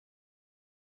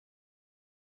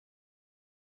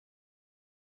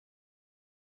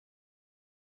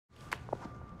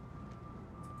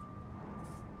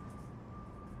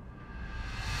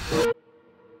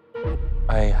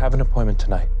have an appointment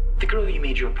tonight. The girl you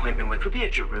made your appointment with will be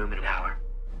at your room in an hour.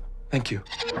 Thank you.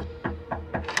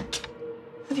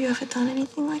 Have you ever done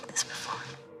anything like this before?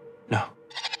 No.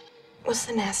 What's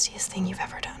the nastiest thing you've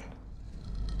ever done?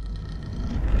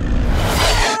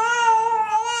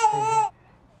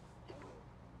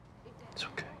 It's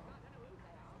okay.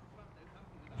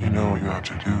 You know what you have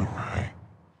to do, right?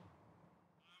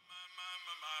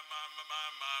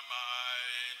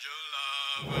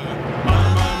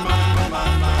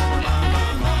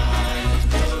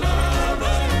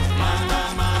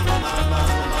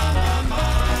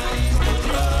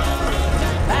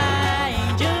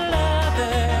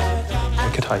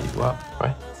 I could tie you up,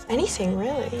 right? Anything,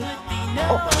 really.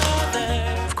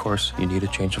 Of course, you need a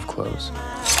change of clothes.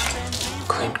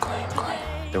 Clean, clean, clean.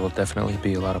 There will definitely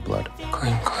be a lot of blood.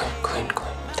 Clean, clean, clean,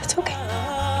 clean. That's okay.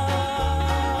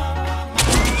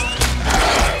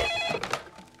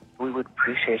 We would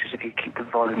appreciate it if you keep the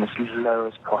volume as low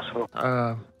as possible.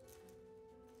 Of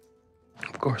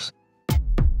course.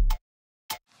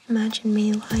 Imagine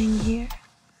me lying here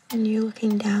and you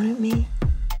looking down at me.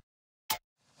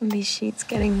 And these sheets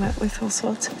getting wet with all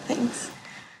sorts of things.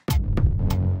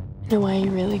 You know why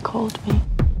you really called me?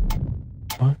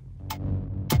 What?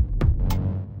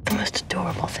 The most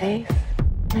adorable face.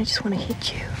 And I just want to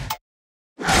hit you.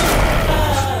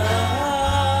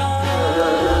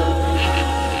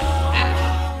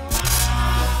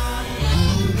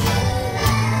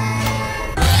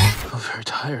 I feel very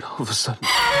tired all of a sudden.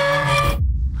 I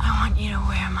want you to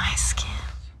wear my skin.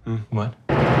 What?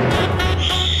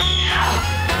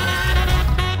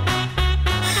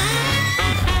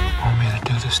 Want me to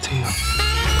do this to you?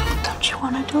 Don't you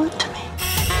want to do it to me?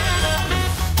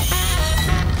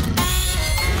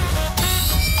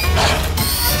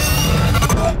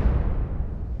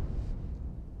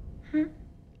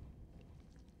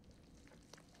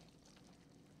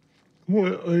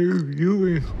 What are you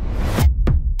doing?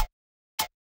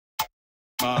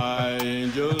 My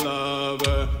angel love.